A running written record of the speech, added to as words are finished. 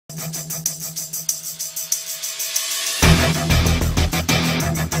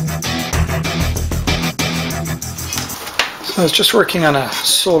I was just working on a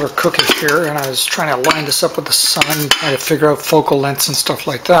solar cooker here, and I was trying to line this up with the sun, trying to figure out focal lengths and stuff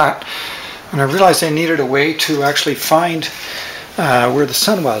like that. And I realized I needed a way to actually find where the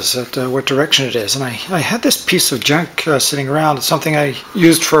sun was, what direction it is. And I had this piece of junk sitting around. It's something I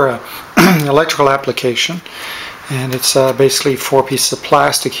used for an electrical application. And it's basically 4 pieces of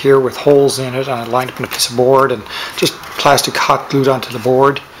plastic here with holes in it. I lined up in a piece of board and just plastic hot glued onto the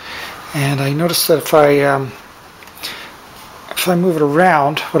board. And I noticed that if I move it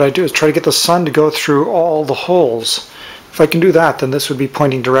around, what I do is try to get the sun to go through all the holes. If I can do that, then this would be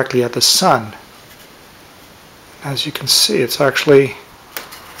pointing directly at the sun. As you can see, it's actually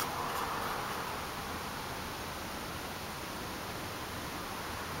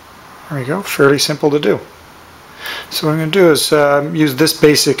there we go, fairly simple to do. So what I'm going to do is use this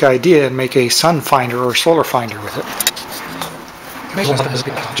basic idea and make a sun finder or solar finder with it.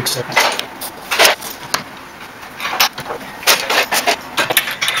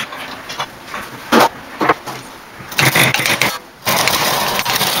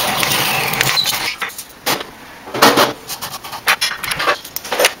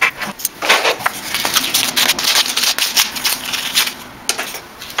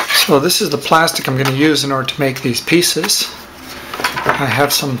 So this is the plastic I'm going to use in order to make these pieces. I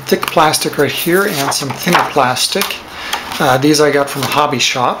have some thick plastic right here and some thinner plastic. These I got from a hobby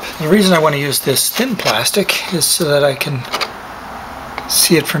shop. The reason I want to use this thin plastic is so that I can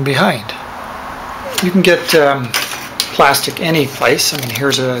see it from behind. You can get plastic any place. I mean,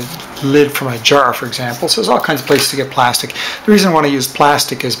 here's a lid from a jar, for example. So there's all kinds of places to get plastic. The reason I want to use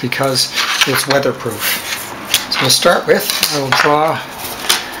plastic is because it's weatherproof. So to start with, I will draw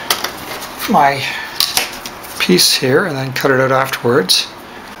my piece here and then cut it out afterwards.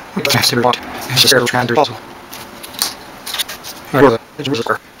 Now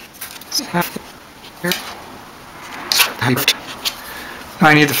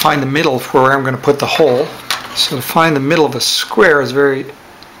I need to find the middle for where I'm going to put the hole. So to find the middle of a square is or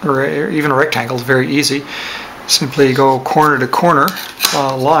even a rectangle is very easy. Simply go corner to corner,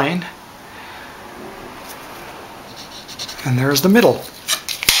 draw a line, and there's the middle.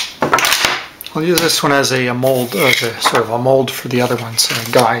 I'll use this one as a mold, sort of a mold for the other ones, a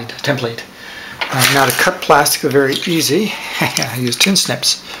guide, a template. Now to cut plastic is very easy. I use tin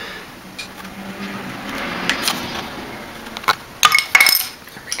snips.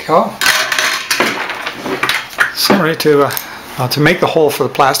 There we go. So ready to make the hole for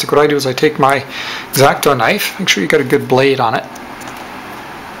the plastic, what I do is I take my X-Acto knife. Make sure you got a good blade on it.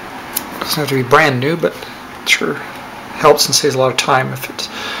 Doesn't have to be brand new, but it sure helps and saves a lot of time if it's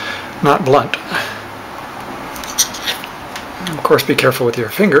not blunt. And of course, be careful with your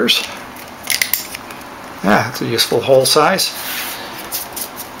fingers. That's a useful hole size.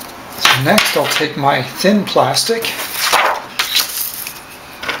 So next I'll take my thin plastic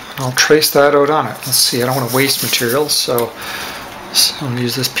and I'll trace that out on it. Let's see, I don't want to waste materials, so I'm going to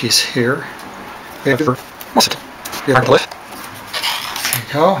use this piece here. There you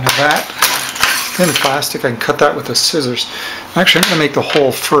go. Now that thin plastic, I can cut that with the scissors. Actually, I'm going to make the hole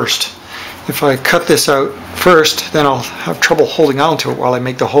first. If I cut this out first, then I'll have trouble holding on to it while I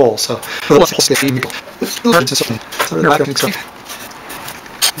make the hole. So, there we go.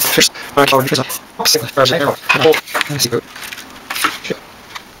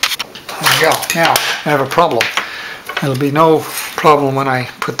 Now, I have a problem. There'll be no problem when I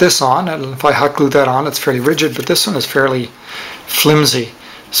put this on. And if I hot glue that on, it's fairly rigid, but this one is fairly flimsy.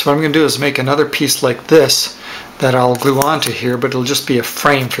 So what I'm going to do is make another piece like this that I'll glue onto here, but it'll just be a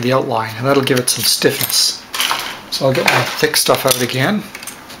frame for the outline, and that'll give it some stiffness. So I'll get my thick stuff out again.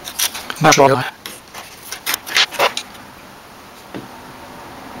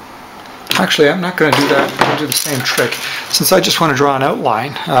 Actually, I'm not going to do that. I'm going to do the same trick. Since I just want to draw an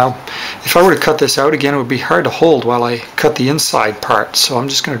outline, if I were to cut this out again, it would be hard to hold while I cut the inside part. So I'm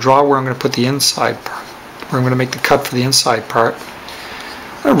just going to draw where I'm going to put the inside part, where I'm going to make the cut for the inside part.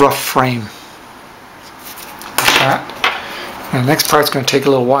 A rough frame like that. And the next part's going to take a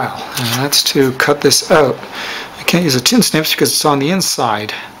little while, and that's to cut this out. I can't use a tin snips because it's on the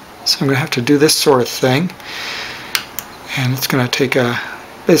inside, so I'm going to have to do this sort of thing, and it's going to take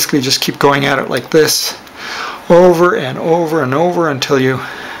basically just keep going at it like this over and over and over until you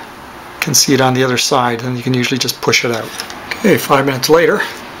can see it on the other side, and you can usually just push it out. Okay, 5 minutes later,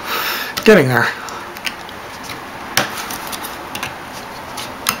 getting there.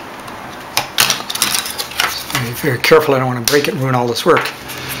 Be very careful, I don't want to break it and ruin all this work.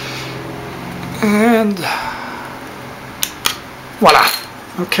 And voila!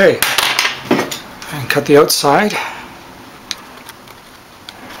 Okay, and cut the outside.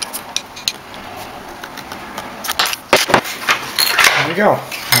 There we go.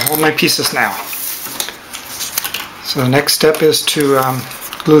 I hold my pieces now. So the next step is to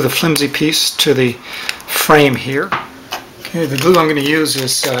glue the flimsy piece to the frame here. Okay, the glue I'm going to use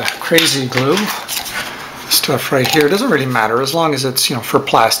is Crazy Glue. Stuff right here. It doesn't really matter as long as it's, you know, for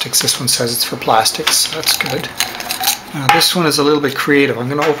plastics. This one says it's for plastics, so that's good. This one is a little bit creative. I'm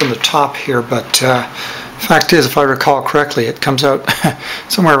going to open the top here, but fact is, if I recall correctly, it comes out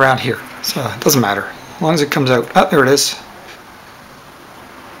somewhere around here. So it doesn't matter. As long as it comes out. Oh, there it is.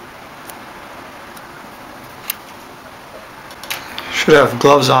 Should have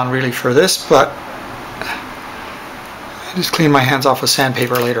gloves on really for this, but I just clean my hands off with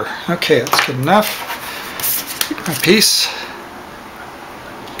sandpaper later. Okay, that's good enough. Take my piece,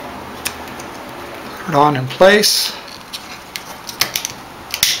 put it on in place,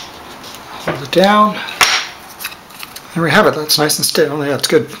 hold it down. There we have it. That's nice and still. Yeah, that's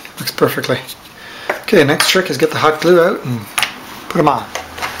good. Looks perfectly. Okay, next trick is get the hot glue out and put them on.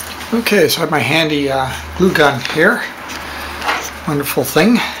 Okay, so I have my handy glue gun here. Wonderful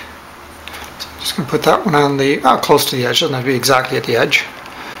thing. So I'm just going to put that one on the, close to the edge. Doesn't have to be exactly at the edge.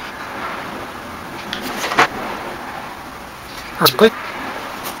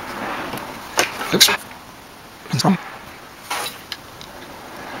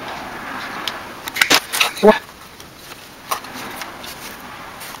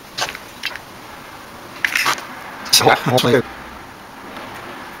 The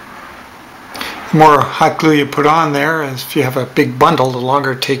more hot glue you put on there, as if you have a big bundle, the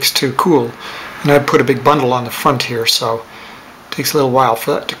longer it takes to cool. And I put a big bundle on the front here, so it takes a little while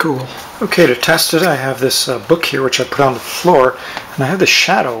for that to cool. Okay, to test it, I have this book here which I put on the floor, and I have the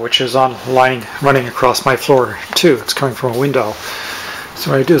shadow which is running across my floor too. It's coming from a window.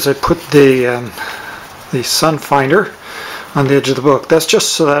 So what I do is I put the sun finder on the edge of the book. That's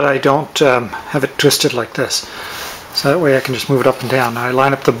just so that I don't have it twisted like this. So that way I can just move it up and down. Now I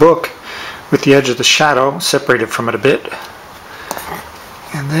line up the book with the edge of the shadow, separated from it a bit.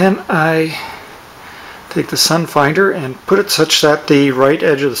 And then I take the sun finder and put it such that the right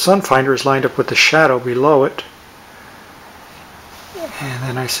edge of the sun finder is lined up with the shadow below it. And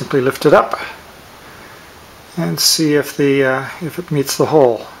then I simply lift it up and see if it meets the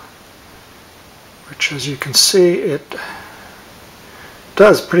hole. Which, as you can see, it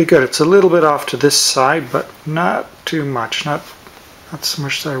does pretty good. It's a little bit off to this side, but not too much. Not so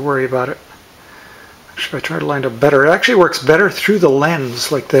much that I worry about it. Actually, if I try to line up better, it actually works better through the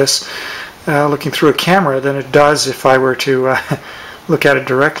lens like this, looking through a camera, than it does if I were to look at it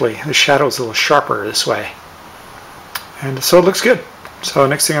directly. The shadow's a little sharper this way. And so it looks good. So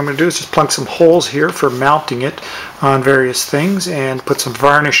next thing I'm going to do is just plunk some holes here for mounting it on various things, and put some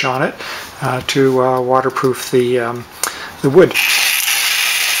varnish on it to waterproof the wood.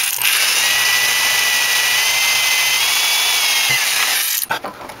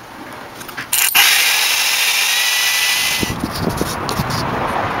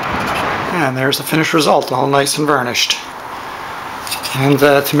 And there's the finished result, all nice and varnished. And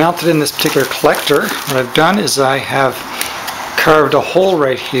to mount it in this particular collector, what I've done is I have carved a hole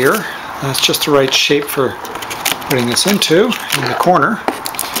right here. That's just the right shape for putting this into, in the corner.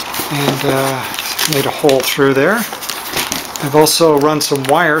 And made a hole through there. I've also run some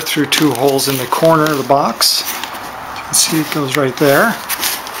wire through two holes in the corner of the box. You can see it goes right there.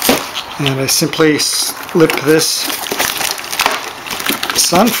 And I simply slip this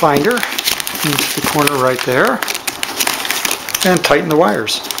sun finder into the corner right there and tighten the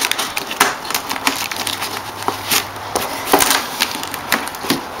wires.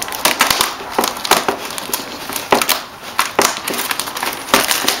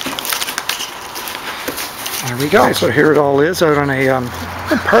 There we go. So here it all is out on a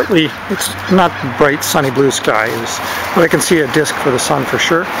partly, it's not bright sunny blue sky, but I can see a disc for the sun for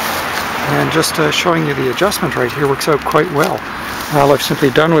sure. And just showing you the adjustment right here works out quite well. All I've simply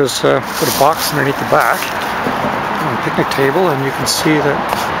done was put a box underneath the back on a picnic table, and you can see that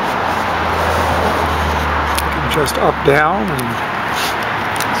you can adjust up, down, and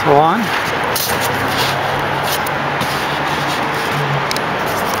so on.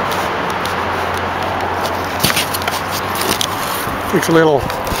 Takes a little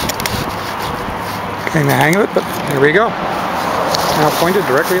getting the hang of it, but there we go. Now pointed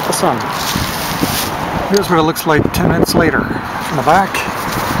directly at the sun. Here's what it looks like 10 minutes later, from the back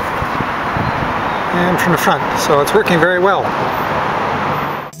and from the front. So it's working very well.